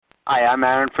Hi, I'm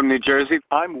Aaron from New Jersey.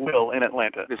 I'm Will in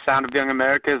Atlanta. The Sound of Young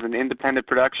America is an independent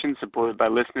production supported by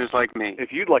listeners like me.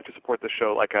 If you'd like to support the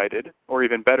show like I did, or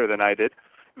even better than I did,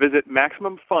 visit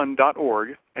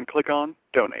MaximumFun.org and click on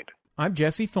Donate. I'm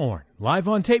Jesse Thorne, live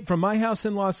on tape from my house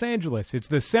in Los Angeles. It's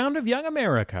The Sound of Young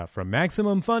America from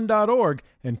MaximumFun.org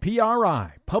and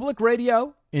PRI, Public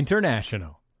Radio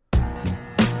International.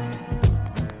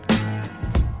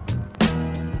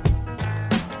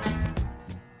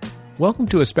 Welcome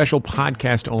to a special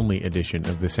podcast-only edition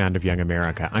of The Sound of Young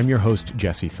America. I'm your host,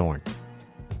 Jesse Thorne.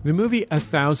 The movie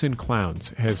 1,000 Clowns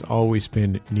has always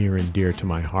been near and dear to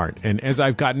my heart, and as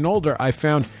I've gotten older, I've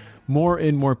found more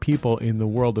and more people in the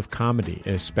world of comedy,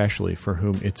 especially, for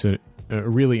whom it's a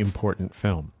really important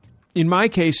film. In my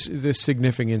case, the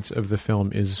significance of the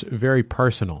film is very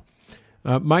personal.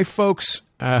 My folks,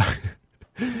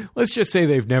 let's just say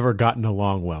they've never gotten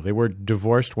along well. They were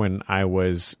divorced when I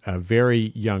was a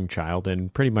very young child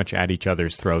and pretty much at each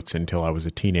other's throats until I was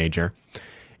a teenager.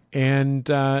 And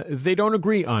they don't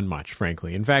agree on much,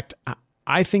 frankly. In fact,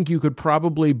 I think you could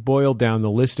probably boil down the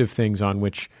list of things on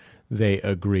which they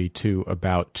agree to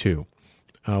about two.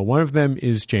 One of them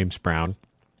is James Brown.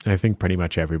 I think pretty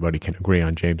much everybody can agree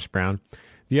on James Brown.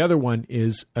 The other one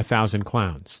is 1,000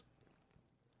 Clowns.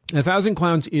 1,000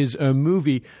 Clowns is a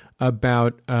movie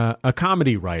about a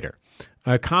comedy writer.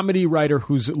 A comedy writer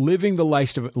who's living the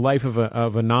life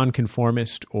of a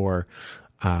nonconformist, or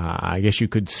I guess you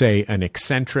could say an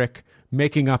eccentric,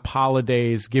 making up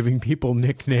holidays, giving people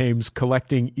nicknames,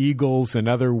 collecting eagles and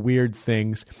other weird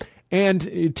things,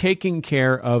 and taking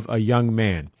care of a young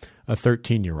man, a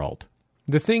 13-year-old.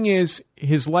 The thing is,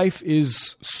 his life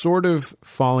is sort of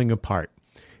falling apart.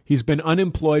 He's been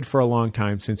unemployed for a long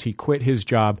time since he quit his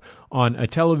job on a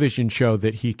television show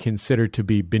that he considered to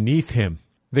be beneath him.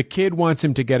 The kid wants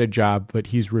him to get a job, but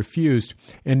he's refused,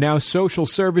 and now social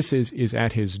services is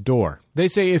at his door. They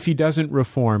say if he doesn't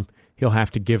reform, he'll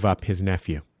have to give up his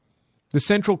nephew. The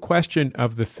central question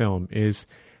of the film is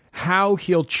how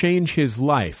he'll change his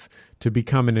life to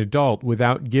become an adult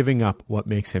without giving up what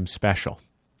makes him special.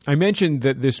 I mentioned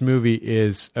that this movie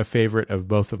is a favorite of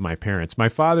both of my parents. My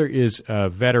father is a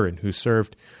veteran who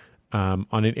served on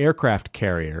an aircraft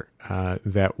carrier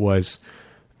that was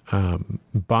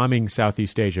bombing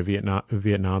Southeast Asia,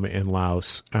 Vietnam and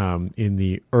Laos in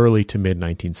the early to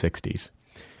mid-1960s.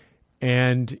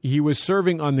 And he was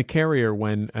serving on the carrier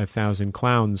when 1,000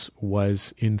 Clowns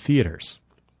was in theaters.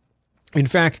 In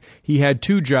fact, he had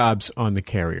two jobs on the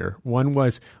carrier. One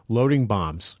was loading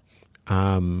bombs,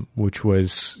 which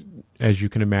was, as you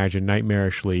can imagine,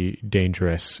 nightmarishly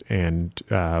dangerous and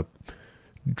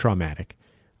traumatic.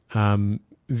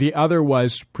 The other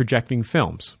was projecting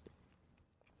films.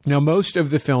 Now, most of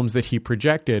the films that he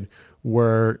projected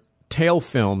were tail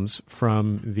films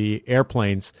from the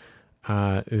airplanes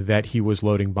that he was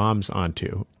loading bombs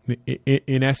onto.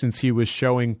 In essence, he was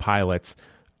showing pilots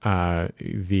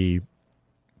the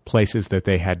places that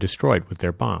they had destroyed with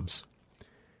their bombs.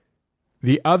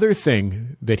 The other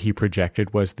thing that he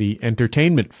projected was the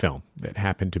entertainment film that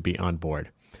happened to be on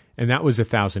board, and that was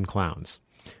 1,000 Clowns.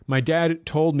 My dad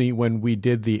told me when we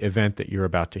did the event that you're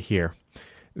about to hear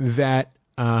that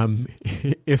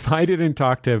if I didn't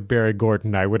talk to Barry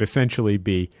Gordon, I would essentially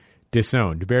be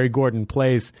disowned. Barry Gordon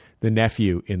plays the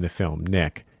nephew in the film,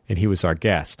 Nick, and he was our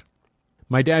guest.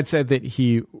 My dad said that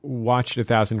he watched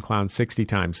 1,000 Clowns 60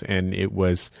 times, and it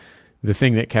was the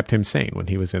thing that kept him sane when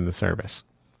he was in the service.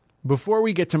 Before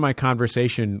we get to my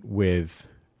conversation with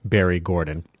Barry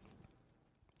Gordon,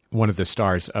 one of the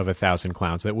stars of 1,000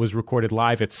 Clowns, that was recorded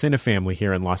live at Cinefamily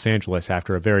here in Los Angeles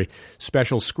after a very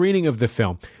special screening of the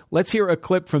film, let's hear a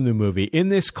clip from the movie. In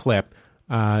this clip,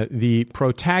 the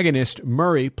protagonist,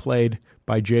 Murray, played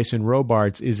by Jason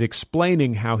Robards, is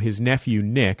explaining how his nephew,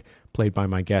 Nick, played by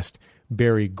my guest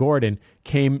Barry Gordon,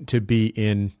 came to be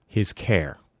in his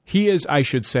care. He is, I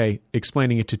should say,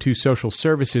 explaining it to two social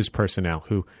services personnel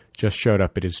who just showed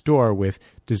up at his door with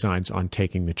designs on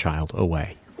taking the child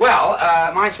away. Well,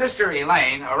 my sister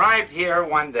Elaine arrived here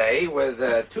one day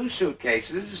with two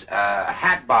suitcases, a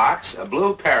hat box, a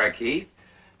blue parakeet,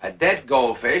 a dead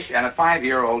goldfish, and a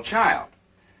 5-year-old child.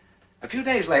 A few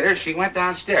days later, she went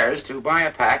downstairs to buy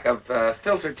a pack of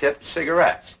filter-tipped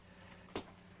cigarettes.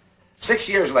 6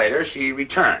 years later, she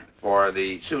returned for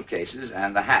the suitcases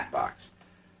and the hat box.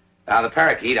 Now, the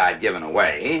parakeet I'd given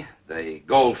away, the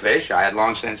goldfish I had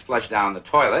long since flushed down the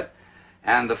toilet,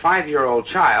 and the 5-year-old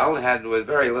child had, with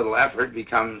very little effort,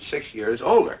 become 6 years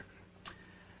older.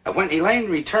 When Elaine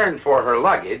returned for her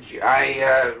luggage,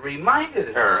 I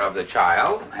reminded her of the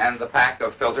child and the pack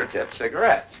of filter-tipped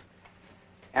cigarettes.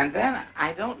 And then,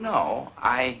 I don't know,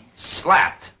 I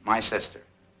slapped my sister.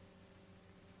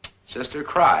 Sister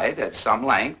cried at some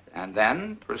length and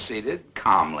then proceeded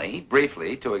calmly,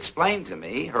 briefly, to explain to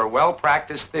me her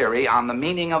well-practiced theory on the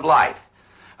meaning of life,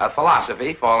 a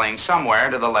philosophy falling somewhere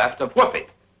to the left of whoopee.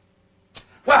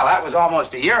 Well, that was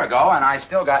almost a year ago, and I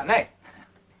still got Nick.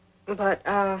 But,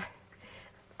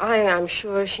 I'm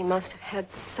sure she must have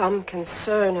had some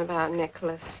concern about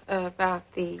Nicholas, about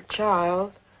the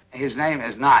child. His name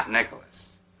is not Nicholas,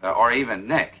 or even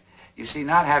Nick. You see,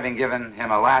 not having given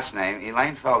him a last name,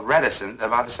 Elaine felt reticent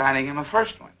about assigning him a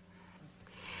first one.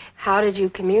 How did you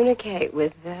communicate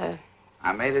with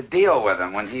I made a deal with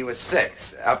him when he was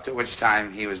 6, up to which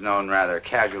time he was known rather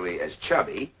casually as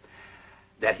Chubby,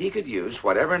 that he could use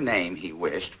whatever name he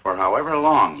wished for however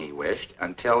long he wished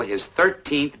until his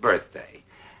 13th birthday,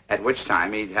 at which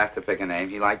time he'd have to pick a name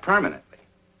he liked permanently.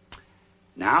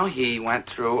 Now he went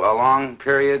through a long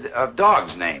period of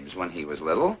dogs' names when he was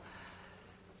little,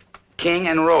 King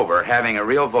and Rover having a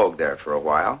real vogue there for a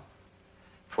while.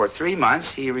 For 3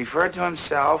 months, he referred to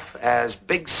himself as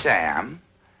Big Sam.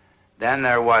 Then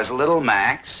there was Little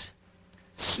Max,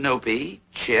 Snoopy,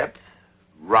 Chip,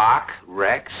 Rock,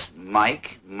 Rex,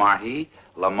 Mike, Marty,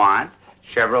 Lamont,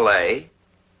 Chevrolet,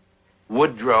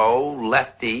 Woodrow,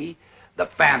 Lefty, the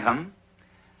Phantom.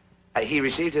 He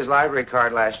received his library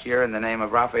card last year in the name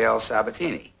of Raphael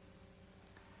Sabatini.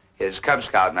 His Cub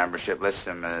Scout membership lists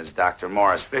him as Dr.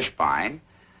 Morris Fishbein.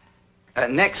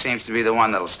 Nick seems to be the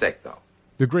one that'll stick, though.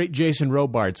 The great Jason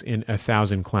Robards in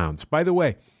 1,000 Clowns. By the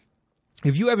way,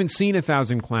 if you haven't seen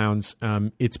 1,000 Clowns,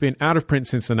 it's been out of print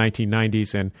since the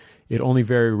 1990s, and it only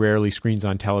very rarely screens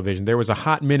on television. There was a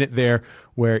hot minute there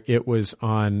where it was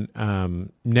on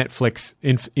Netflix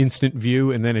Instant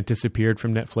View, and then it disappeared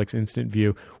from Netflix Instant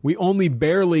View. We only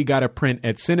barely got a print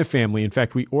at Cinefamily. In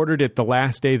fact, we ordered it the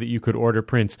last day that you could order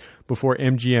prints before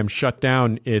MGM shut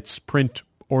down its print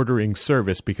ordering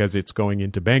service because it's going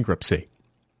into bankruptcy.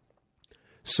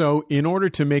 So in order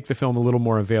to make the film a little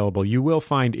more available, you will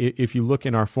find, if you look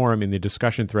in our forum in the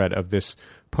discussion thread of this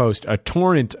post, a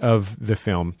torrent of the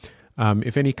film.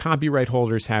 If any copyright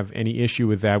holders have any issue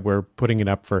with that, we're putting it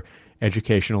up for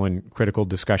educational and critical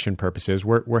discussion purposes.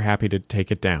 We're happy to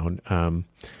take it down.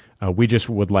 We just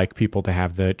would like people to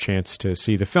have the chance to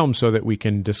see the film so that we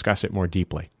can discuss it more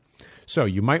deeply. So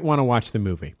you might want to watch the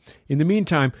movie. In the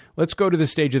meantime, let's go to the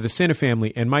stage of the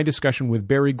Cinefamily and my discussion with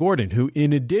Barry Gordon, who,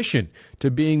 in addition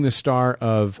to being the star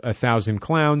of 1,000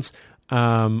 Clowns,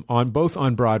 both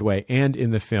on Broadway and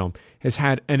in the film, has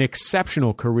had an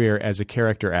exceptional career as a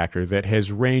character actor that has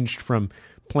ranged from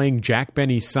playing Jack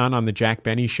Benny's son on The Jack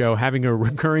Benny Show, having a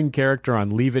recurring character on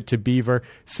Leave It to Beaver,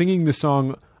 singing the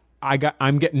song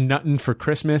I'm Getting Nuttin' for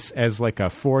Christmas as like a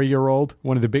 4-year-old,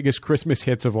 one of the biggest Christmas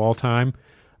hits of all time.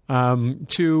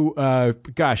 He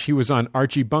was on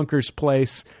Archie Bunker's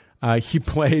Place. He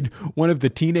played one of the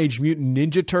Teenage Mutant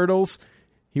Ninja Turtles.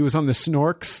 He was on the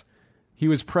Snorks. He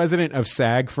was president of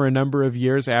SAG for a number of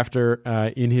years after,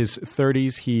 in his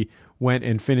 30s, he went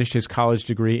and finished his college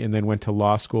degree and then went to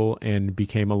law school and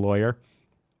became a lawyer.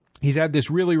 He's had this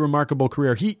really remarkable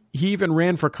career. He even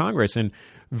ran for Congress and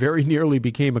very nearly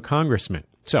became a congressman.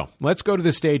 So let's go to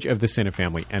the stage of the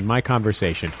Cinefamily and my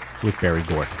conversation with Barry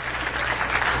Gordon.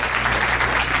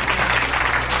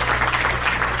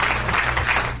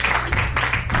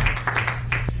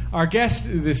 Our guest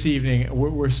this evening,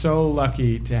 we're so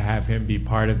lucky to have him be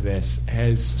part of this,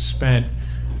 has spent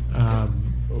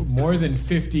more than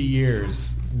 50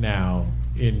 years now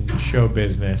in show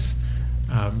business.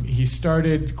 He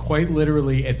started quite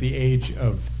literally at the age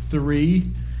of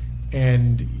 3,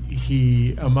 and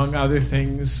he, among other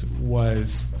things,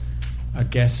 was a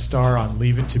guest star on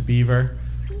Leave It to Beaver.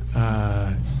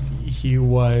 He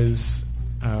was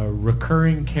a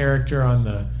recurring character on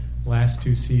the last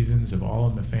 2 seasons of All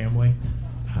in the Family,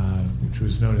 which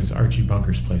was known as Archie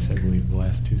Bunker's Place, I believe, the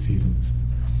last 2 seasons.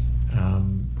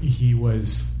 He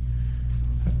was...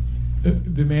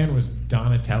 the man was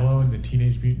Donatello in the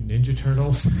Teenage Mutant Ninja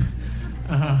Turtles.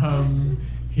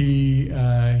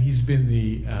 He's been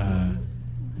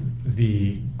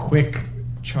the quick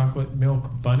chocolate milk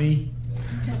bunny.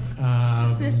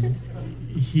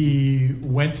 He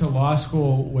went to law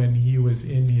school when he was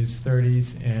in his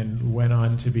 30s and went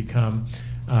on to become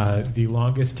the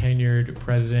longest tenured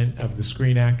president of the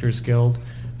Screen Actors Guild,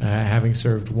 having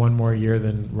served 1 more year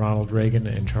than Ronald Reagan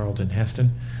and Charlton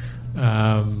Heston.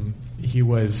 He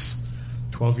was,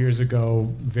 12 years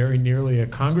ago, very nearly a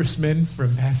congressman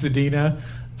from Pasadena.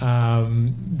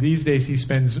 These days he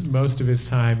spends most of his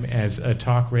time as a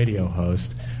talk radio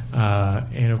host.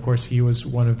 And, of course, he was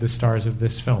one of the stars of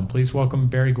this film. Please welcome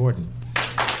Barry Gordon.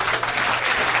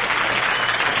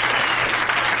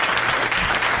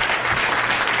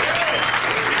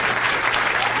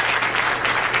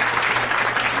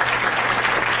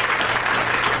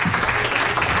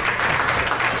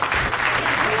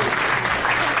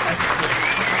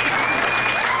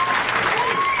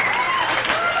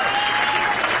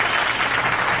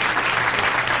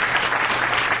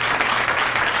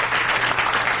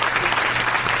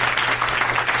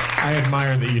 I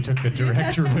admire that you took the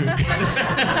direct route.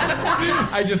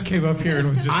 I just came up here and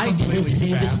was just completely didn't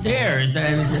see the baffled. stairs.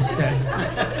 I was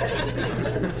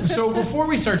just... So before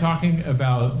we start talking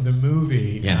about the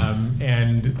movie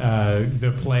and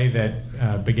the play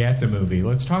that begat the movie,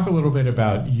 let's talk a little bit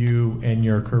about you and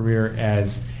your career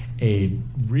as a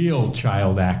real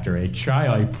child actor, a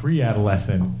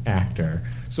pre-adolescent actor.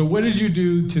 So what did you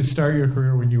do to start your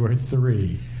career when you were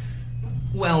 3?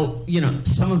 Well,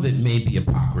 some of it may be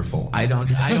apocryphal. I don't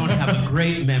have a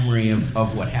great memory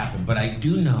of what happened, but I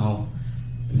do know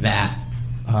that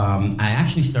I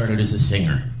actually started as a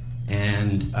singer.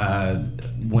 And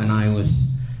when I was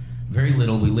very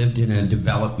little, we lived in a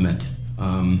development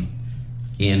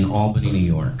in Albany, New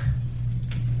York.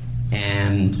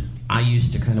 And I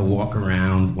used to kind of walk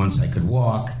around once I could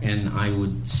walk, and I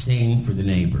would sing for the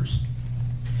neighbors.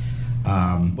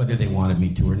 Whether they wanted me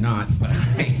to or not, but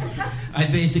I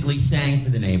basically sang for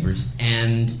the neighbors.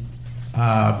 And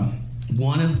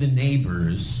one of the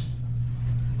neighbors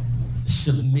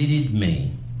submitted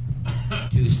me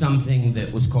to something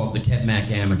that was called the Ted Mack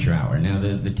Amateur Hour. Now,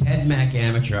 the Ted Mack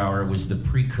Amateur Hour was the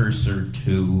precursor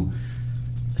to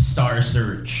Star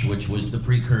Search, which was the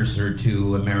precursor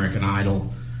to American Idol.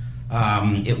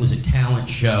 It was a talent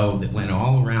show that went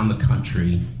all around the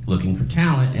country looking for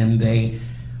talent, and they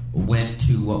went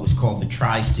to what was called the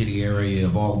Tri-City area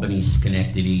of Albany,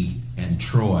 Schenectady, and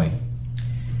Troy.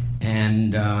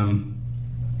 And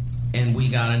we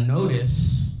got a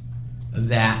notice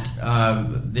that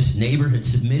this neighbor had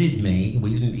submitted me.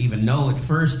 We didn't even know at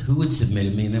first who had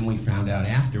submitted me, and then we found out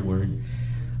afterward,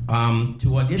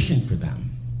 to audition for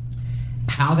them.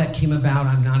 How that came about,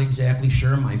 I'm not exactly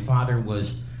sure. My father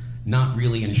was not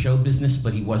really in show business,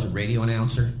 but he was a radio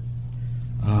announcer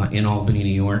in Albany, New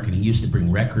York, and he used to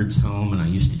bring records home, and I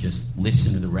used to just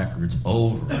listen to the records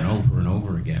over and over and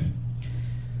over again.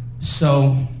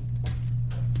 So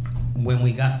when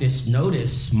we got this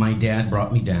notice, my dad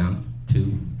brought me down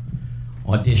to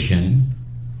audition.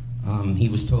 He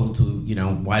was told to,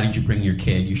 why did you bring your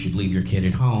kid? You should leave your kid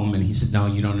at home. And he said, no,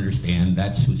 you don't understand.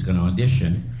 That's who's going to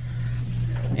audition.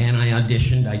 And I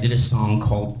auditioned. I did a song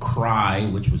called Cry,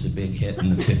 which was a big hit in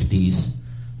the 50s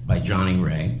by Johnny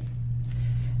Ray.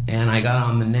 And I got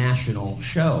on the national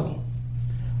show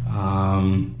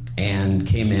and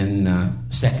came in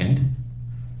second,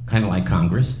 kind of like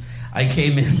Congress. I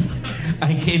came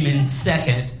in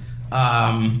second, but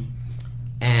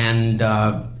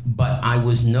I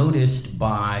was noticed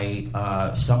by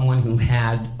someone who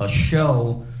had a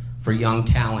show for young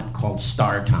talent called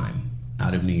Star Time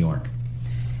out of New York.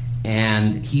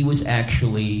 And he was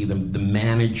actually the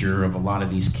manager of a lot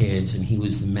of these kids, and he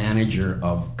was the manager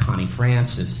of Connie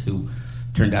Francis, who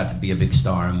turned out to be a big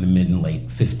star in the mid and late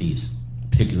 50s,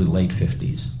 particularly late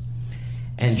 50s.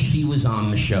 And she was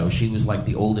on the show. She was like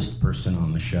the oldest person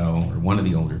on the show, or one of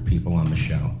the older people on the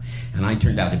show. And I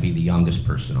turned out to be the youngest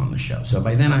person on the show. So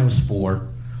by then I was 4,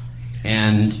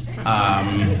 and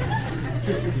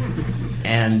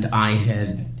I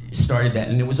had started that,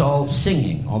 and it was all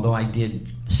singing, although I did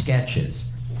sketches.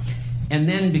 And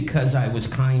then because I was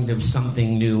kind of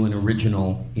something new and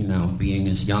original, being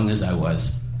as young as I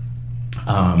was,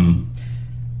 I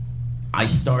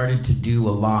started to do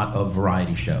a lot of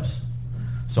variety shows.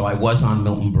 So I was on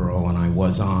Milton Berle, and I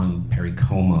was on Perry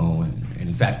Como, and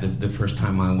in fact, the first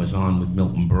time I was on with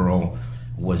Milton Berle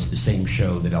was the same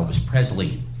show that Elvis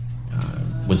Presley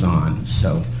was on.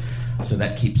 So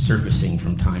that keeps surfacing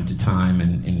from time to time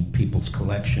in people's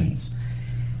collections.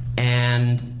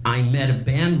 And I met a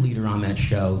band leader on that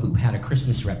show who had a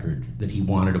Christmas record that he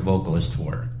wanted a vocalist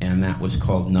for, and that was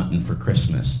called Nuttin' for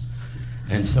Christmas.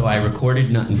 And so I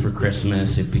recorded Nuttin' for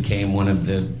Christmas. It became one of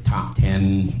the top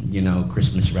 10,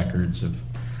 Christmas records of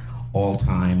all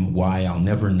time. Why, I'll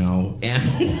never know. And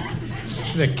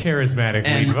the charismatic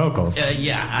lead vocals.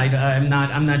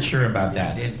 I'm not sure about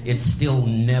that. It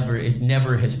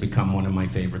never has become one of my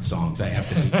favorite songs. I have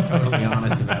to be totally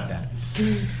honest about that.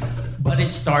 But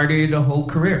it started a whole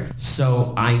career.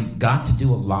 So I got to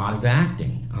do a lot of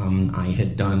acting. I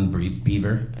had done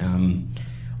Beaver,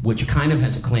 which kind of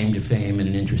has a claim to fame in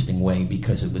an interesting way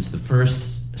because it was the first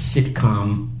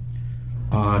sitcom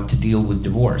to deal with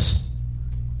divorce,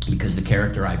 because the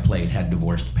character I played had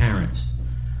divorced parents.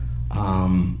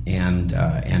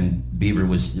 And Beaver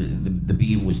was the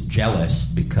Beaver was jealous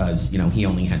because he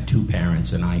only had 2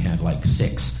 parents and I had like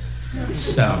 6.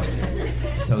 So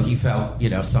he felt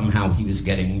somehow he was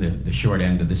getting the short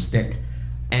end of the stick.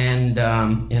 And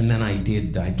then I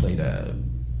played a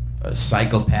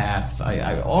psychopath,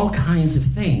 all kinds of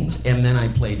things. And then I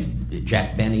played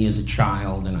Jack Benny as a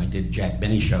child, and I did Jack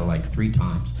Benny show like 3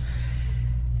 times.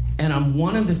 And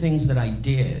one of the things that I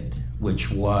did which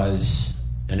was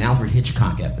an Alfred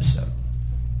Hitchcock episode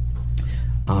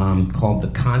called The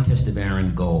Contest of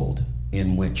Aaron Gold,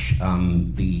 in which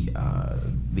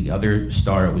the other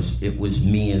star, it was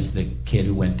me as the kid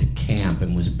who went to camp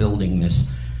and was building this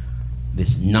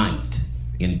knight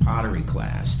in pottery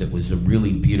class that was a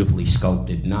really beautifully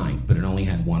sculpted knight, but it only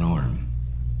had one arm.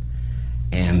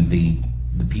 And the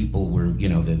people were,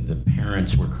 the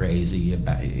parents were crazy and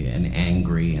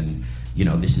angry, and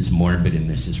this is morbid and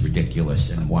this is ridiculous,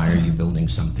 and why are you building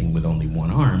something with only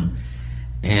one arm?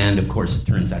 And of course it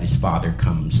turns out his father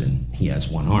comes and he has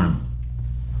one arm.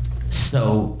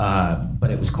 So, but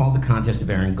it was called The Contest of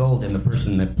Aaron Gold, and the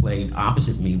person that played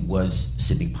opposite me was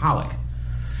Sidney Pollack,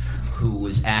 who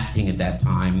was acting at that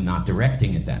time, not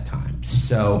directing at that time.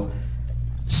 So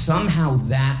somehow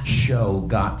that show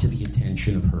got to the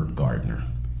attention of Herb Gardner.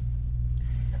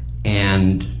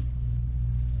 And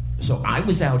so I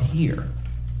was out here,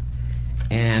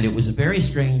 and it was a very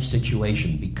strange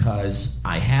situation because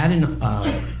I had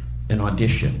an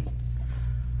audition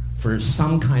for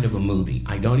some kind of a movie.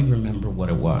 I don't even remember what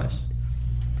it was.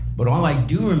 But all I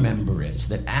do remember is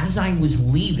that as I was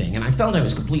leaving, and I felt I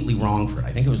was completely wrong for it.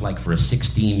 I think it was like for a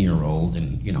 16-year-old,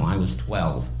 and, I was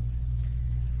 12.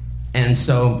 And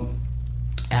so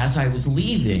as I was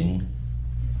leaving,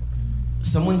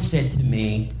 someone said to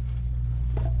me,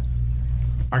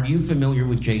 "Are you familiar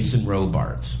with Jason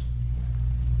Robards?"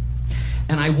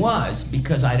 And I was,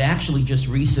 because I'd actually just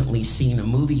recently seen a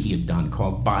movie he had done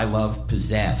called By Love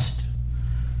Possessed.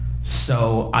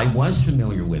 So I was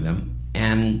familiar with him,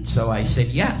 and so I said,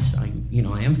 yes, I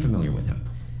am familiar with him.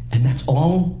 And that's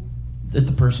all that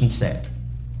the person said.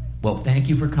 Well, thank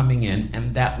you for coming in.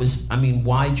 And that was,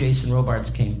 why Jason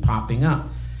Robards came popping up.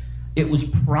 It was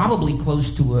probably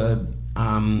close to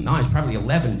I was probably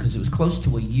 11, because it was close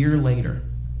to a year later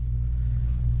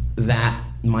that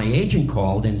my agent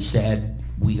called and said,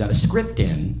 we got a script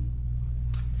in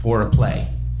for a play.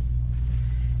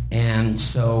 And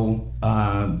so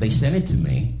they sent it to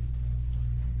me,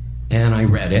 and I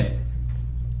read it,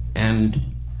 and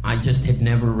I just had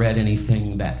never read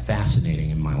anything that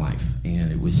fascinating in my life,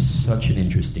 and it was such an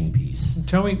interesting piece.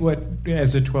 Tell me, what,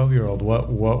 as a 12-year-old,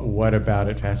 what about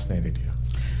it fascinated you?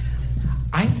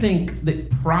 I think that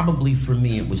probably for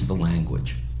me it was the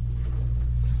language.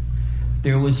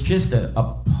 There was just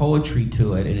a poetry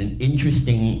to it, and an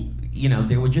interesting,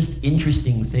 there were just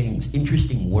interesting things,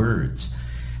 interesting words.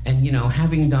 And,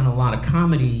 having done a lot of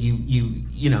comedy,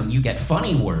 you get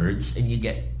funny words and you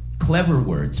get clever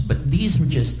words, but these were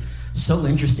just so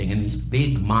interesting, and these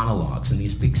big monologues and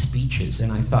these big speeches.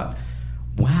 And I thought,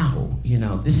 wow,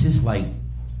 this is like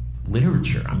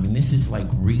literature. This is like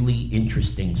really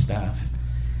interesting stuff.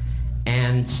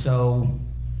 And so,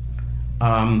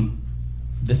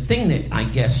 the thing that I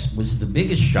guess was the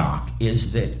biggest shock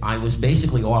is that I was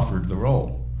basically offered the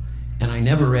role, and I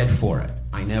never read for it.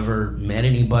 I never met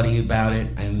anybody about it,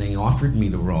 and they offered me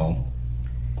the role.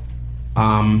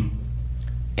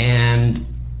 And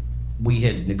we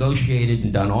had negotiated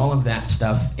and done all of that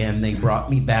stuff, and they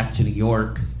brought me back to New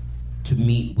York to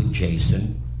meet with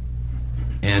Jason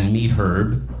and meet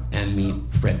Herb and meet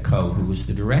Fred Coe, who was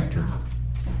the director.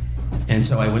 And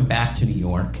so I went back to New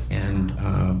York and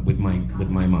with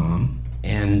my mom.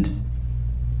 And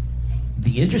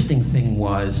the interesting thing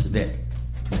was that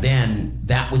then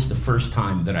that was the first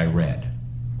time that I read.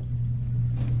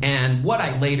 And what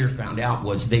I later found out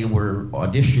was they were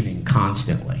auditioning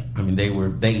constantly.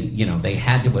 They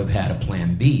had to have had a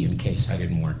plan B in case I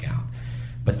didn't work out.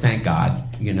 But thank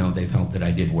God, they felt that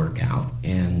I did work out,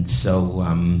 and so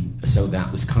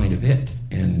that was kind of it.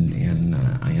 And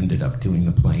I ended up doing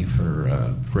the play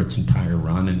for its entire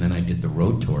run, and then I did the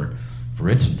road tour for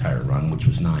its entire run, which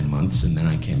was 9 months, and then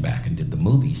I came back and did the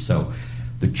movie. So,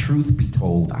 the truth be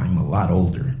told, I'm a lot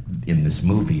older in this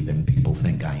movie than people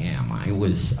think I am. I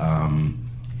was,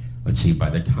 by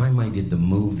the time I did the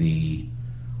movie,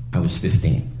 I was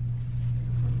 15.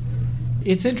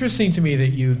 It's interesting to me that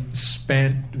you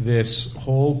spent this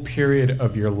whole period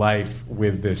of your life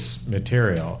with this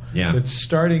material. Yeah. That's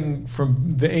starting from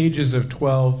the ages of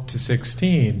 12 to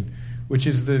 16, which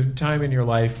is the time in your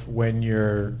life when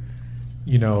you're,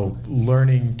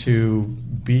 learning to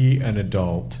be an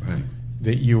adult. Right.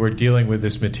 That you were dealing with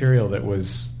this material that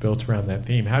was built around that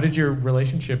theme. How did your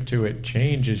relationship to it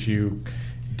change as you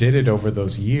did it over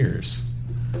those years?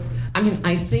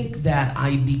 I think that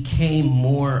I became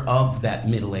more of that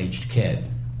middle-aged kid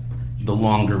the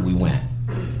longer we went.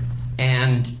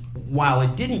 And while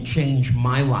it didn't change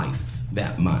my life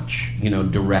that much,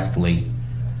 directly,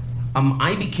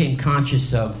 I became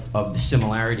conscious of the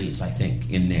similarities, I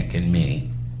think, in Nick and me,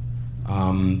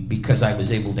 because I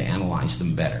was able to analyze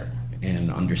them better.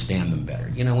 and understand them better.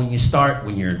 You know, when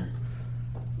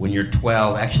you're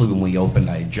 12, actually when we opened,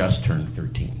 I had just turned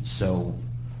 13. So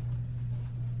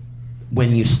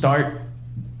when you start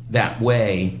that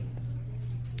way,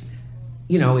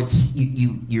 you know, it's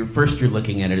you're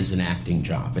looking at it as an acting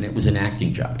job, and it was an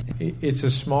acting job. It's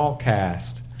a small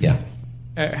cast. Yeah.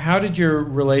 How did your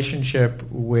relationship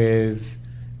with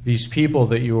these people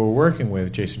that you were working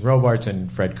with, Jason Robards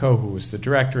and Fred Coe, who was the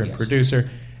director and producer,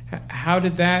 how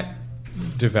did that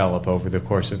develop over the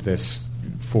course of this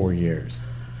 4 years?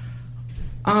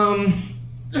 I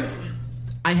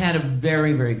had a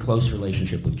very, very close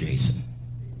relationship with Jason.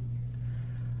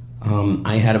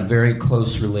 I had a very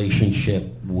close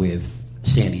relationship with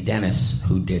Sandy Dennis,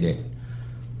 who did it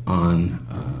on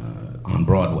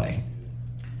Broadway.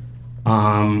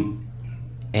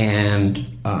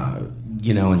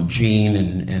 You know, and Gene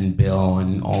and Bill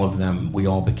and all of them, we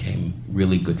all became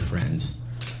really good friends.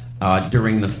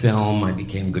 During the film, I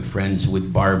became good friends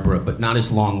with Barbara, but not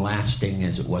as long-lasting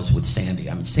as it was with Sandy.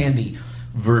 I mean, Sandy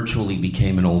virtually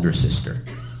became an older sister.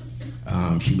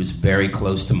 She was very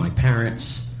close to my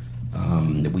parents.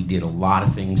 We did a lot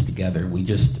of things together.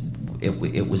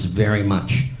 It was very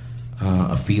much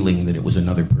a feeling that it was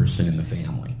another person in the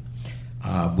family.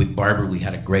 With Barbara, we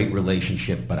had a great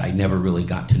relationship, but I never really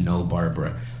got to know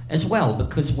Barbara as well,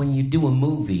 because when you do a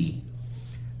movie,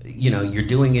 you know, you're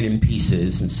doing it in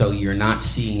pieces, and so you're not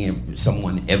seeing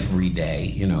someone every day,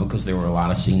 you know, because there were a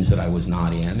lot of scenes that I was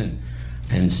not in,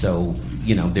 and so,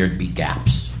 you know, there'd be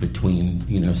gaps between,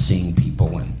 you know, seeing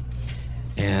people,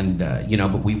 and you know,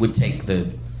 but we would take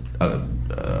a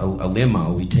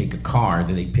limo, we'd take a car,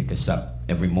 that they'd pick us up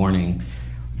every morning,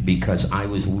 because I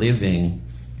was living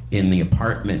in the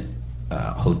apartment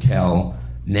hotel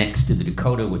next to the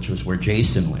Dakota, which was where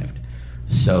Jason lived.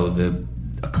 So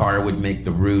a car would make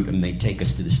the route, and they'd take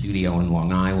us to the studio in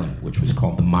Long Island, which was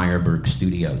called the Meyerberg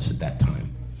Studios at that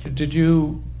time. Did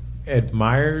you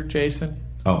admire Jason?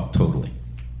 Oh, totally.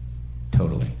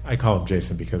 I call him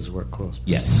Jason because we're close.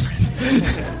 Yes.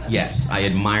 Yes, I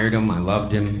admired him. I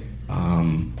loved him.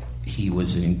 He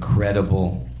was an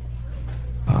incredible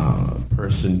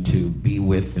person to be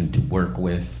with and to work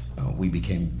with. We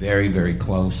became very, very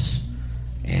close,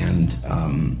 and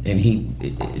he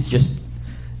is just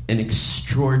an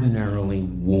extraordinarily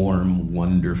warm,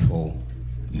 wonderful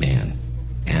man.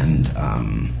 And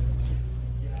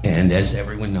as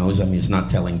everyone knows, I mean, it's not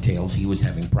telling tales. He was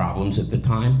having problems at the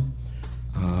time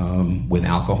with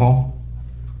alcohol,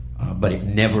 but it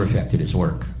never affected his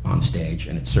work on stage,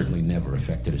 and it certainly never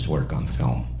affected his work on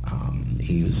film.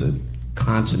 He was a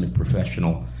consummate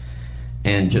professional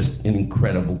and just an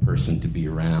incredible person to be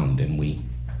around. And we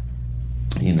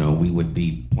would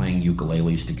be playing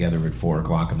ukuleles together at 4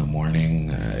 o'clock in the morning,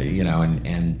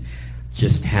 and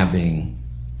just having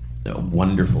a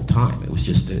wonderful time. It was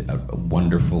just a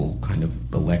wonderful kind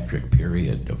of electric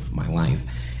period of my life.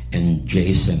 And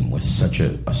Jason was such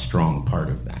a strong part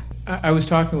of that. I was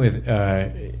talking with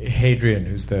Hadrian,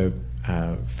 who's the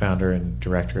founder and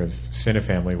director of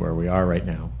Cinefamily, where we are right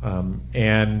now.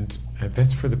 And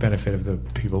that's for the benefit of the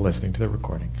people listening to the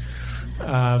recording.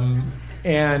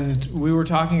 And we were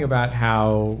talking about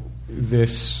how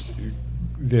this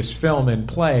film and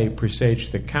play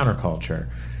presaged the counterculture.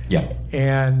 Yeah.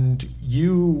 And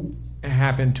you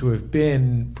happen to have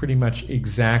been pretty much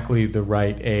exactly the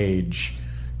right age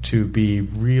to be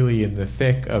really in the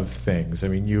thick of things. I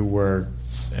mean, you were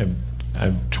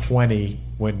 20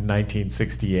 when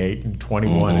 1968 and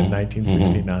 21 in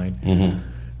 1969.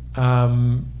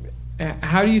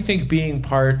 How do you think being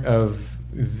part of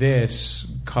this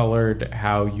colored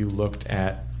how you looked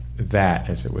at that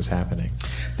as it was happening?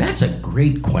 That's a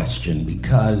great question,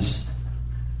 because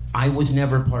I was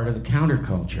never part of the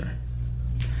counterculture.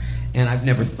 And I've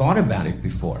never thought about it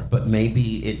before, but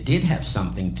maybe it did have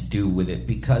something to do with it,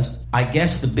 because I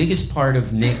guess the biggest part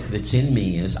of Nick that's in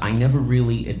me is I never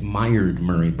really admired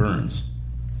Murray Burns.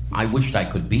 I wished I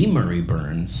could be Murray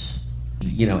Burns.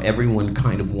 You know, everyone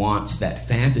kind of wants that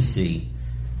fantasy,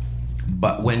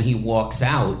 but when he walks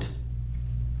out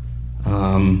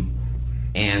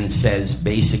and says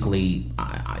basically,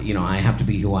 I have to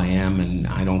be who I am, and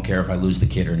I don't care if I lose the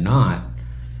kid or not,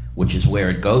 which is where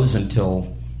it goes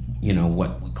until,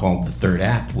 what we called the third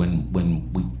act when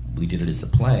we did it as a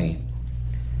play.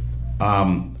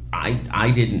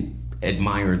 I didn't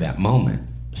admire that moment,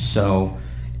 so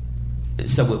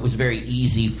it was very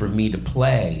easy for me to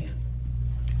play.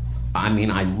 I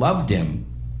mean, I loved him.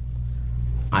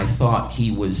 I thought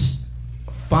he was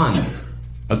fun,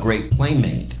 a great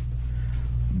playmate.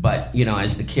 But,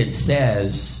 as the kid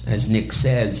says, as Nick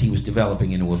says, he was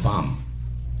developing into a bum.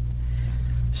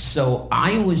 So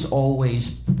I was always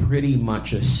pretty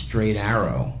much a straight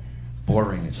arrow,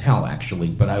 boring as hell actually,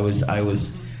 but I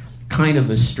was kind of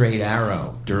a straight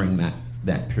arrow during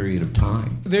that period of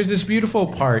time. There's this beautiful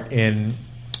part in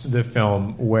the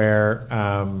film where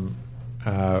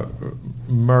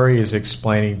Murray is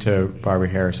explaining to Barbara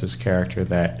Harris's character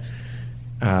that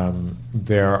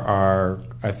there are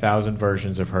 1,000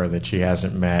 versions of her that she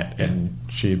hasn't met, and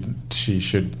she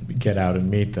should get out and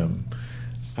meet them.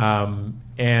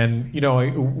 And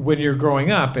when you're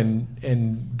growing up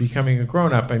and becoming a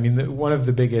grown-up, I mean, one of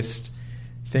the biggest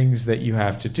things that you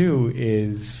have to do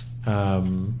is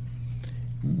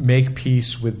make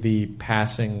peace with the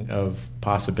passing of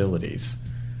possibilities.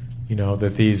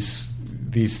 That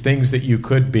these things that you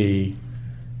could be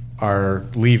are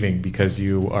leaving because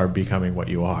you are becoming what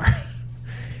you are.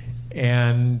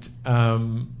 And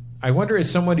I wonder, as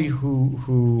somebody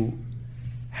who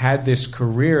had this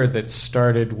career that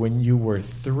started when you were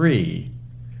 3,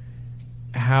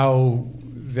 how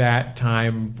that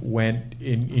time went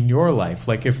in your life.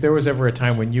 Like, if there was ever a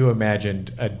time when you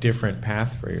imagined a different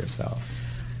path for yourself.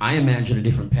 I imagine a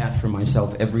different path for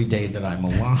myself every day that I'm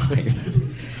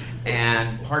alive.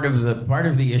 And part of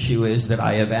the issue is that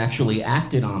I have actually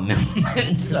acted on them,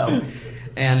 and so,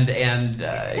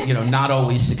 not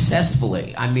always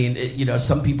successfully. I mean,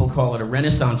 some people call it a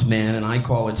Renaissance man, and I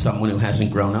call it someone who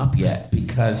hasn't grown up yet,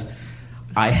 because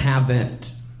I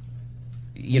haven't.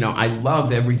 I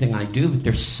love everything I do, but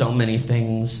there's so many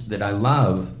things that I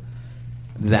love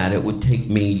that it would take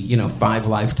me, 5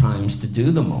 lifetimes to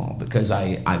do them all, because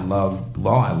I love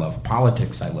law, I love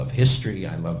politics, I love history,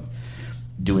 I love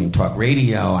doing talk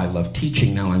radio, I love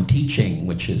teaching. Now I'm teaching,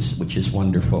 which is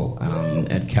wonderful.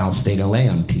 At Cal State LA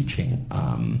I'm teaching.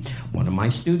 One of my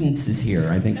students is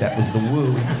here. I think that was the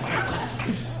woo.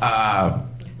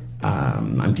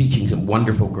 I'm teaching a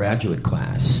wonderful graduate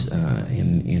class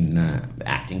in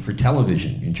acting for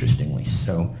television, interestingly.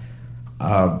 So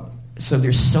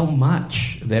there's so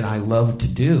much that I love to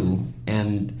do,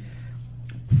 and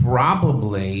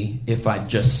probably if I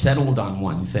just settled on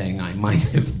one thing, I might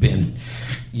have been,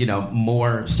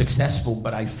 more successful.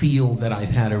 But I feel that I've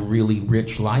had a really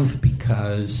rich life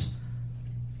because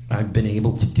I've been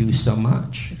able to do so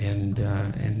much.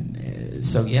 And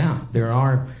so, yeah, there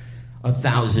are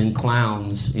 1,000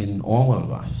 clowns in all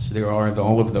of us. There are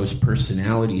all of those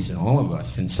personalities in all of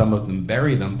us, and some of them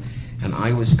bury them. And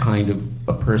I was kind of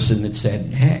a person that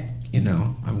said, heck,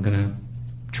 I'm going to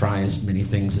try as many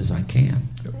things as I can.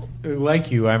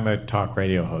 Like you, I'm a talk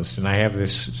radio host, and I have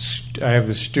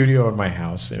this studio in my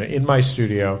house. And in my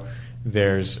studio,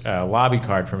 there's a lobby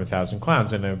card from 1,000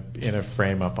 Clowns in a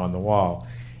frame up on the wall,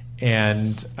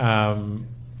 and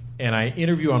I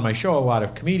interview on my show a lot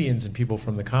of comedians and people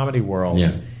from the comedy world,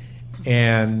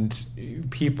 and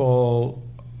people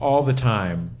all the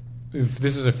time. If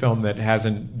this is a film that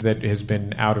has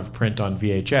been out of print on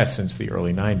VHS since the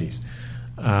early '90s.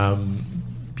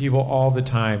 People all the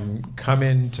time come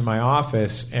into my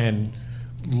office and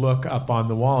look up on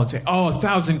the wall and say, "Oh,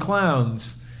 1,000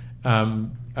 Clowns."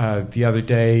 The other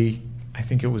day, I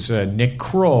think it was Nick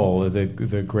Kroll,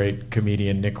 the great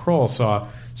comedian Nick Kroll, saw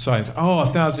and said, "Oh,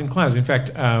 1,000 Clowns." In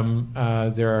fact,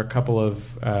 there are a couple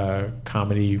of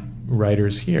comedy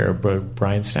writers here, but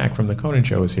Brian Stack from the Conan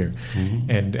Show is here,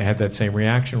 and had that same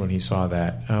reaction when he saw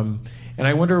that. And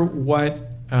I wonder what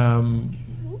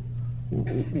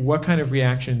kind of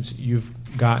reactions you've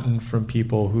gotten from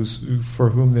people for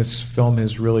whom this film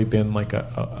has really been like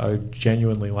a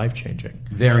genuinely life-changing?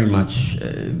 Very much,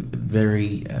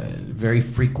 very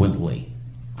frequently,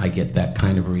 I get that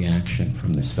kind of reaction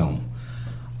from this film.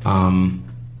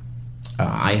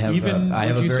 I have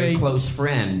a very close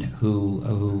friend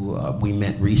who we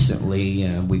met recently.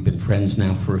 We've been friends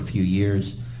now for a few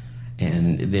years,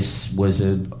 and this was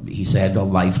he said, a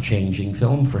life-changing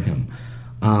film for him.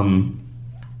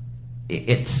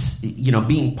 It's,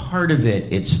 being part of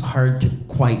it, it's hard to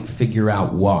quite figure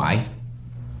out why.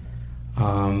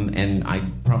 And I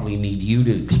probably need you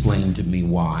to explain to me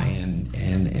why,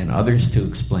 and others to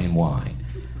explain why.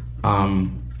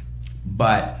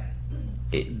 But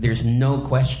there's no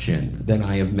question that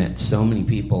I have met so many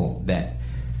people that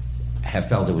have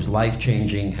felt it was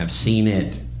life-changing, have seen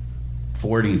it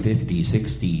 40, 50,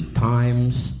 60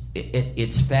 times.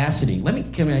 It's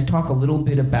fascinating. Can I talk a little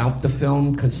bit about the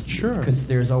film? Because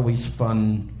there's always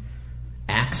fun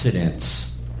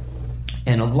accidents.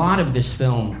 And a lot of this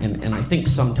film, and I think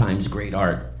sometimes great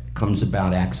art comes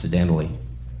about accidentally.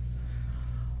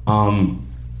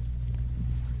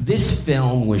 This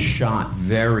film was shot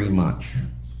very much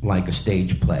like a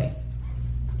stage play.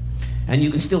 And you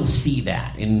can still see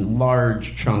that in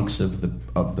large chunks of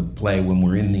the play when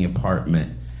we're in the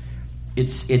apartment.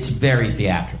 It's very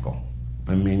theatrical.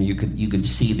 I mean, you could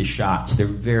see the shots. They're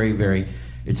very, very.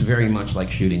 It's very much like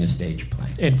shooting a stage play.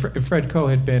 And Fred Coe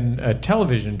had been a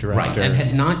television director, right, and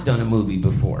had not done a movie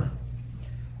before.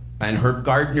 And Herb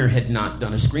Gardner had not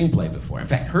done a screenplay before. In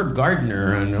fact, Herb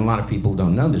Gardner, and a lot of people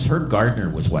don't know this, Herb Gardner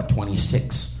was,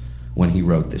 26 when he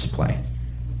wrote this play.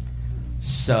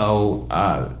 So,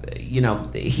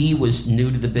 he was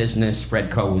new to the business. Fred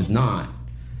Coe was not.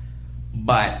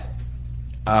 But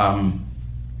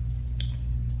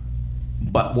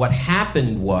what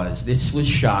happened was, this was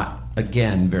shot,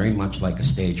 again, very much like a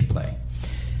stage play,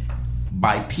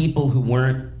 by people who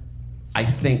weren't, I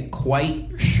think, quite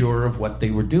sure of what they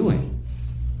were doing.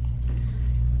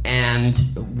 And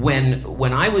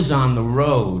when I was on the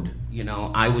road,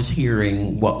 I was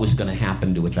hearing what was going to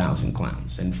happen to 1,000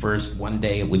 Clowns. And first, one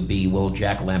day it would be, well,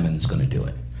 Jack Lemmon's going to do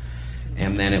it.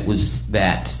 And then it was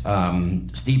that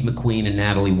Steve McQueen and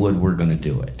Natalie Wood were going to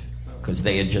do it, because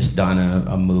they had just done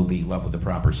a movie, Love with a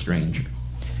Proper Stranger.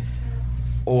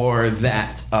 Or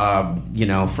that,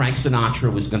 Frank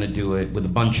Sinatra was going to do it with a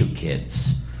bunch of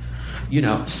kids.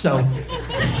 So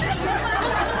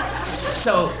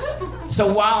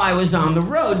while I was on the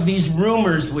road, these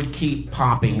rumors would keep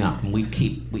popping up, and we'd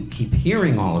keep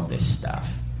hearing all of this stuff.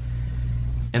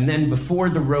 And then before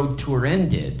the road tour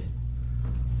ended,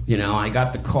 I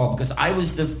got the call, because I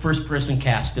was the first person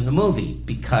cast in the movie,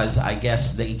 because I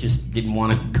guess they just didn't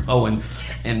want to go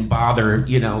and bother,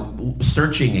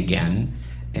 searching again.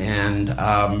 And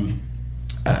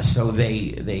so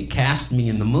they cast me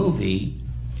in the movie,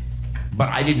 but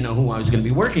I didn't know who I was going to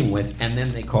be working with. And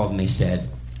then they called and they said,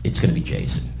 it's going to be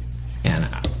Jason. And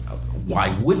why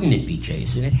wouldn't it be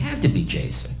Jason? It had to be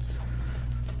Jason.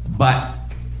 But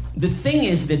the thing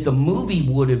is that the movie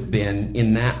would have been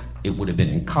it would have been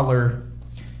in color,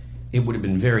 it would have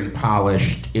been very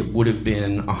polished, it would have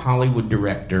been a Hollywood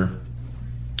director,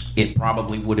 it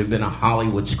probably would have been a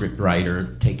Hollywood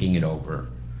scriptwriter taking it over.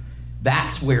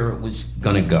 That's where it was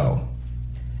going to go.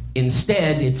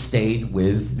 Instead, it stayed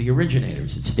with the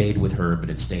originators. It stayed with Herb,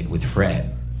 and it stayed with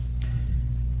Fred,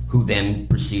 who then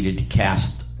proceeded to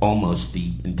cast almost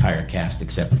the entire cast,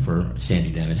 except for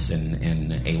Sandy Dennis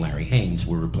and A. Larry Haynes,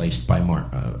 were replaced by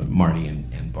Marty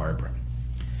and Barbara.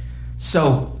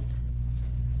 So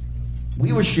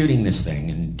we were shooting this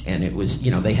thing, and it was,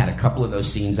 they had a couple of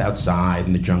those scenes outside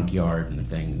in the junkyard and the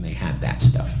thing, and they had that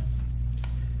stuff.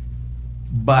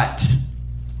 But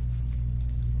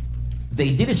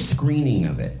they did a screening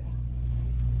of it.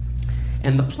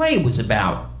 And the play was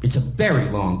it's a very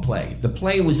long play. The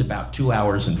play was about 2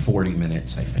 hours and 40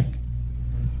 minutes, I think.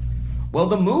 Well,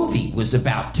 the movie was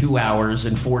about 2 hours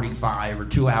and 45 or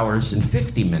 2 hours and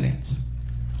 50 minutes.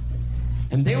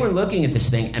 And they were looking at this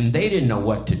thing, and they didn't know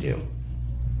what to do.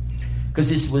 Because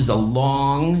this was a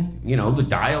long, the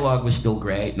dialogue was still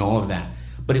great and all of that.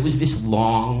 But it was this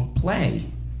long play.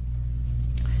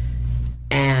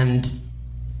 And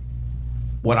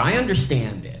what I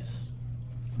understand is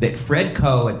that Fred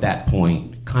Coe at that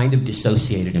point kind of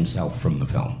dissociated himself from the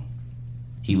film.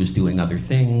 He was doing other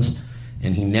things,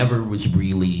 and he never was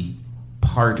really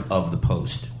part of the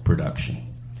post-production.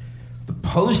 The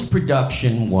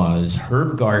post-production was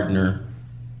Herb Gardner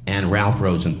and Ralph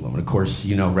Rosenblum. And of course,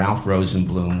 Ralph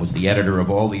Rosenblum was the editor of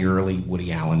all the early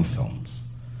Woody Allen films.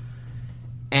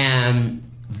 And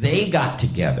they got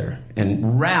together,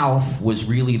 and Ralph was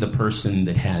really the person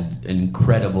that had an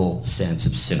incredible sense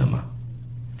of cinema.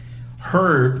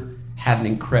 Herb had an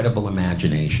incredible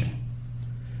imagination.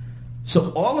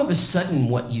 So all of a sudden,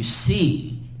 what you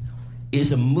see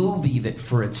is a movie that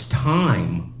for its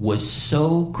time was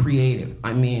so creative.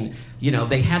 I mean,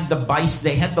 they had the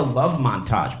love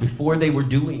montage before they were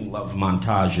doing love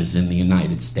montages in the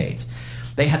United States.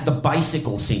 They had the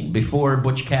bicycle scene before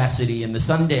Butch Cassidy and the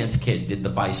Sundance Kid did the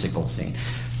bicycle scene.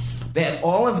 They had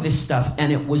all of this stuff,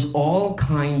 and it was all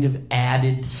kind of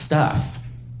added stuff.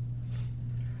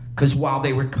 Because while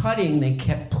they were cutting, they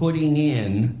kept putting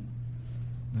in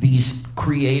these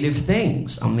creative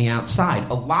things on the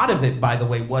outside. A lot of it, by the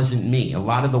way, wasn't me. A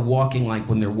lot of the walking, like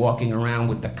when they're walking around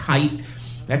with the kite,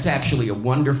 that's actually a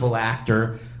wonderful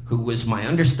actor who was my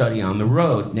understudy on the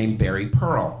road named Barry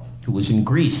Pearl, who was in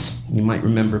Grease. You might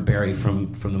remember Barry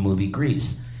from the movie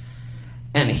Grease.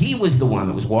 And he was the one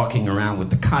that was walking around with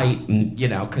the kite, and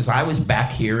because I was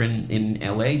back here in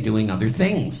L.A. doing other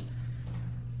things.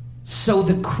 So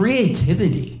the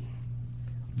creativity,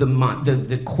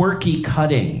 the quirky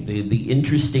cutting, the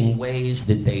interesting ways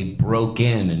that they broke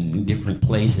in different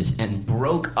places and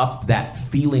broke up that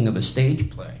feeling of a stage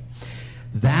play,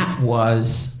 that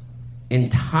was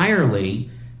entirely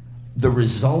the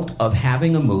result of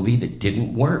having a movie that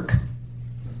didn't work.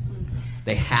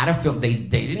 They had a film. They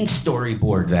didn't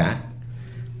storyboard that.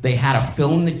 They had a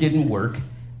film that didn't work,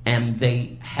 and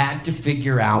they had to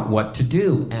figure out what to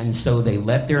do. And so they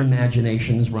let their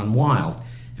imaginations run wild.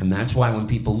 And that's why when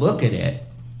people look at it,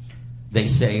 they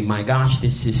say, my gosh,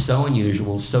 this is so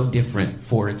unusual, so different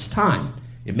for its time.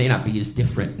 It may not be as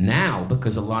different now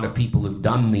because a lot of people have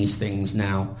done these things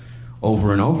now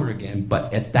over and over again.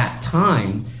 But at that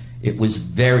time, it was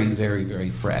very, very, very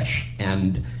fresh.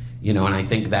 And and I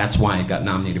think that's why it got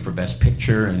nominated for Best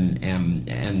Picture,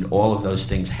 and all of those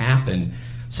things happened.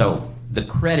 So the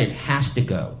credit has to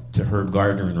go to Herb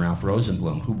Gardner and Ralph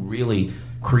Rosenblum, who really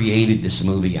created this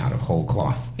movie out of whole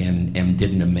cloth and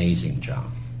did an amazing job.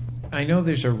 I know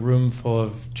there's a room full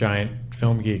of giant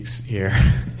film geeks here.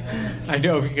 I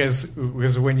know because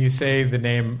when you say the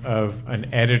name of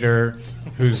an editor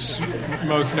whose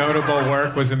most notable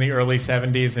work was in the early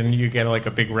 70s, and you get like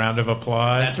a big round of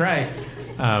applause. That's right.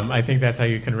 I think that's how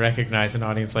you can recognize an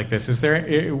audience like this.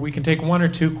 We can take one or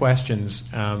two questions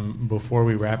before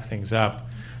we wrap things up.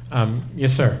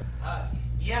 Yes, sir.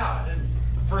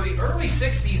 For the early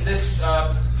 60s, this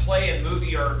play and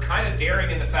movie are kind of daring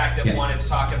in the fact that one, it's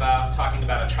talking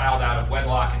about a child out of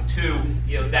wedlock, and two,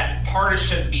 that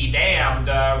partition be damned.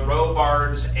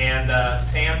 Robards and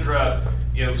Sandra,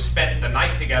 spent the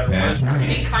night together. Was there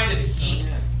any kind of heat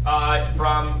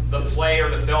from the play or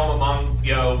the film among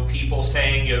people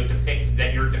saying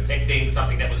that you're depicting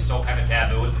something that was still kind of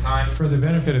taboo at the time? For the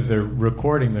benefit of the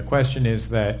recording, the question is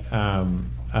that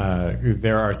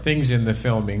there are things in the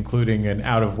film, including an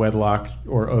out-of-wedlock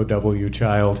or OW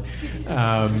child,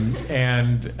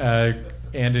 and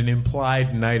an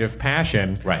implied night of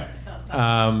passion, right?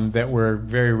 That were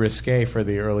very risque for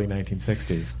the early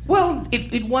 1960s. Well,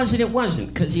 it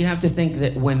wasn't, because you have to think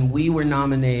that when we were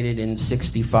nominated in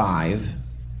 '65,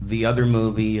 another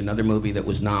movie that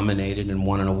was nominated and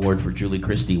won an award for Julie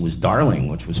Christie was Darling,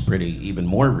 which was even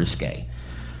more risque.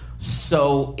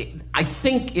 So I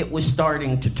think it was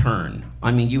starting to turn.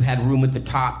 I mean, you had Room at the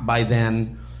Top by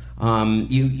then.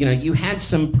 You had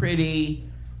some pretty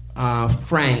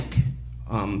frank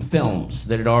films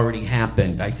that had already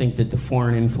happened. I think that the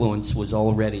foreign influence was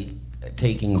already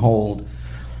taking hold.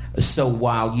 So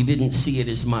while you didn't see it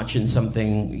as much in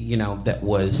something that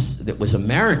was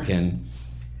American,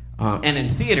 and in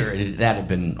theater, that had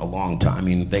been a long time. I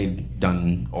mean, they'd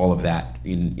done all of that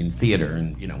in theater,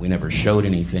 and we never showed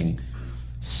anything.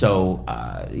 So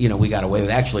we got away with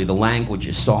it. Actually, the language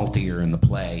is saltier in the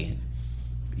play,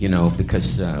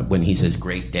 because when he says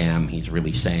 "great damn," he's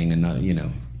really saying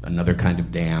another kind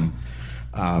of damn.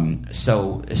 We're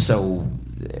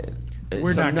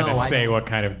not going to say what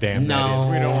kind of damn that is.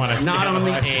 We don't want to. Not on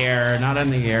the air. Not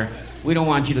on the air. We don't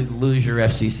want you to lose your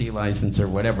FCC license or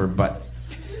whatever. But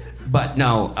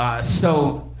no.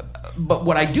 But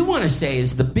what I do want to say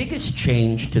is the biggest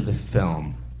change to the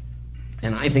film,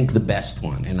 and I think the best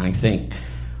one, and I think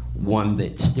one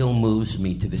that still moves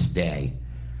me to this day,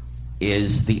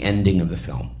 is the ending of the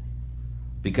film.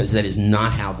 Because that is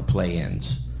not how the play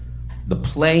ends. The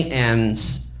play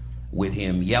ends with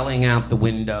him yelling out the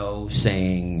window,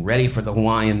 saying, "Ready for the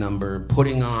Hawaiian number,"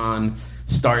 putting on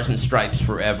Stars and Stripes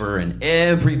Forever, and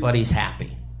everybody's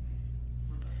happy.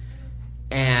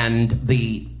 And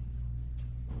the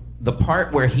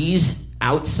part where he's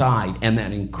outside, and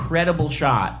that incredible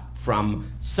shot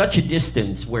from such a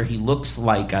distance where he looks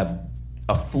like a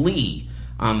flea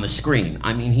on the screen.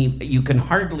 I mean, you can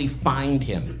hardly find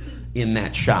him in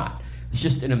that shot. It's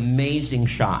just an amazing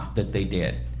shot that they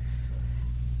did.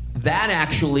 That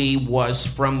actually was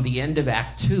from the end of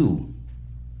Act 2.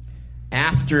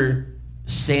 After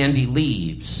Sandy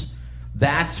leaves,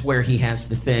 that's where he has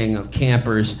the thing of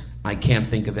campers, I can't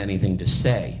think of anything to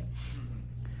say.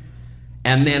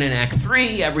 And then in Act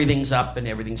 3, everything's up and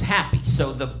everything's happy.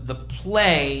 So the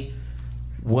play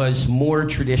was more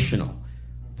traditional.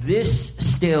 This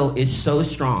still is so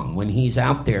strong. When he's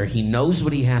out there, he knows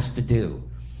what he has to do.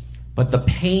 But the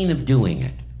pain of doing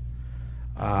it.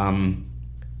 And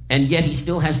yet he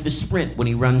still has the sprint when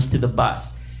he runs to the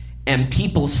bus. And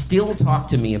people still talk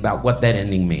to me about what that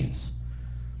ending means.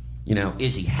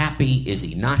 Is he happy? Is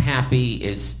he not happy?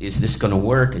 Is this going to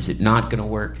work? Is it not going to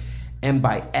work? And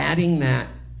by adding that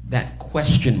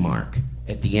question mark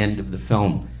at the end of the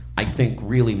film, I think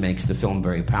really makes the film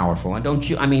very powerful. And don't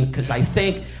you? I mean, because I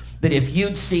think that if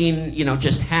you'd seen,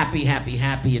 just happy, happy,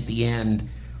 happy at the end,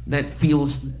 that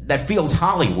feels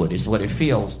Hollywood is what it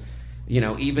feels.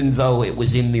 Even though it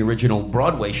was in the original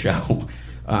Broadway show,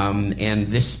 and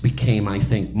this became, I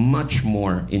think, much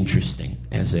more interesting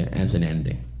as an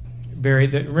ending. Barry,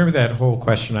 remember that whole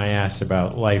question I asked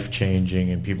about life changing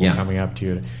and people coming up to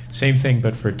you? Same thing,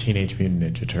 but for Teenage Mutant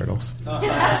Ninja Turtles.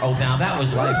 Oh, now that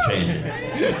was life changing.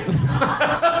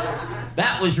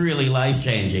 That was really life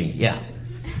changing. Yeah.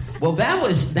 Well, that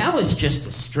was just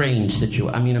a strange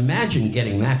situation. I mean, imagine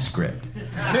getting that script.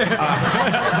 I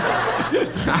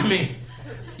mean,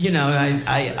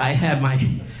 I had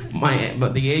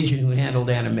the agent who handled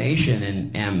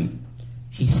animation, and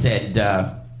he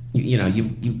said,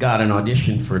 you've got an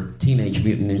audition for Teenage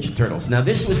Mutant Ninja Turtles. Now,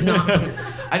 this was not.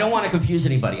 I don't want to confuse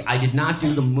anybody. I did not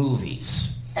do the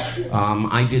movies.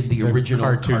 I did the original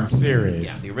cartoon series.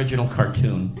 Yeah, the original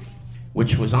cartoon,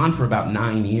 which was on for about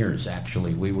 9 years.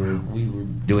 Actually, we were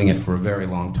doing it for a very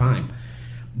long time.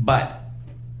 But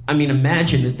I mean,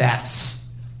 imagine that's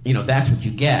what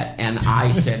you get. And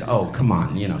I said, "Oh, come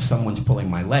on, someone's pulling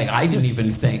my leg." I didn't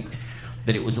even think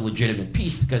that it was a legitimate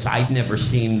piece because I'd never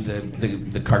seen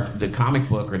the comic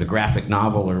book or the graphic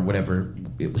novel or whatever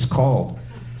it was called,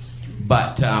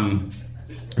 but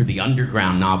or the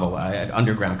underground novel,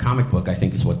 underground comic book, I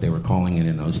think is what they were calling it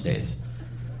in those days.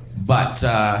 But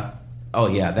oh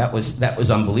yeah, that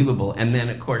was unbelievable. And then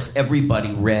of course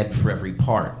everybody read for every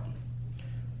part.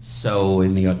 So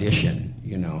in the audition,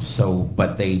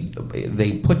 but they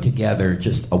put together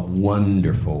just a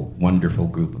wonderful, wonderful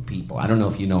group of people. I don't know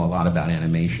if you know a lot about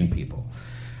animation people,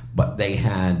 but they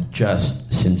had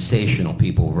just sensational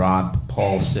people. Rob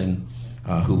Paulson,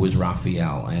 who was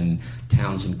Raphael, and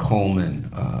Townsend Coleman,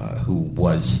 who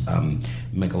was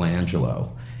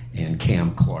Michelangelo, and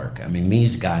Cam Clark. I mean,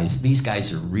 these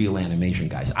guys are real animation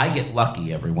guys. I get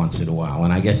lucky every once in a while,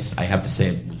 and I guess I have to say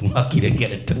I was lucky to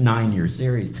get a 9-year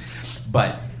series.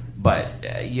 But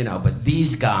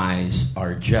these guys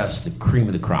are just the cream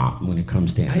of the crop when it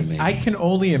comes to animation. I can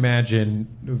only imagine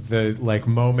the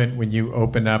moment when you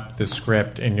open up the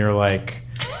script and you're like,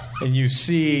 and you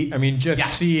see,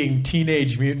 seeing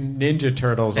Teenage Mutant Ninja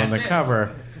Turtles on the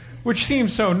cover, which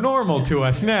seems so normal to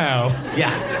us now.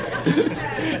 Yeah.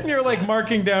 And you're like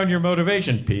marking down your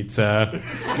motivation. Pizza.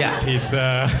 Yeah.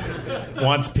 Pizza.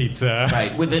 Wants pizza.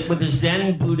 Right. With a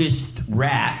Zen Buddhist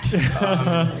rat.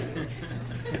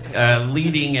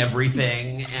 Leading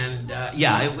everything, and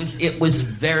it was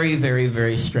very, very,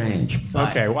 very strange. But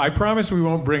okay, well, I promise we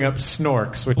won't bring up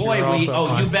Snorks, which you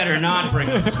better not bring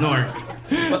up Snorks.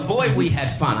 But boy, we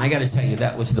had fun. I got to tell you,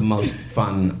 that was the most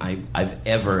fun I've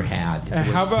ever had.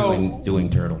 How about doing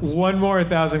Turtles? One more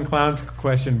 1,000 Clowns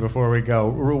question before we go.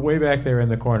 We're way back there in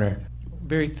the corner.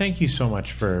 Barry, thank you so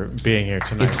much for being here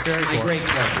tonight. It's my great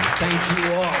pleasure. Thank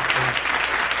you all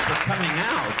for coming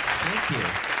out. Thank you.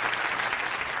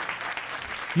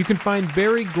 You can find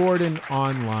Barry Gordon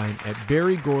online at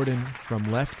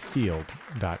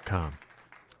barrygordonfromleftfield.com.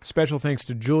 Special thanks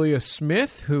to Julia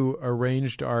Smith, who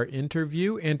arranged our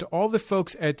interview, and to all the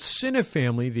folks at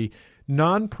Cinefamily, the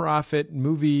nonprofit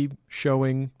movie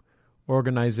showing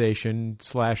organization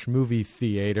 / movie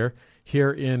theater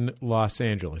here in Los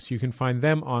Angeles. You can find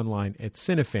them online at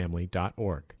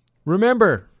cinefamily.org.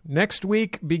 Remember, next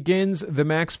week begins the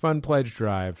Max Fun Pledge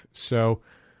Drive, so,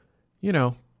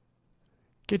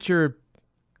 get your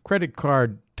credit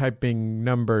card typing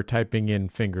in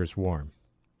fingers warm.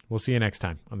 We'll see you next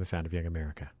time on The Sound of Young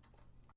America.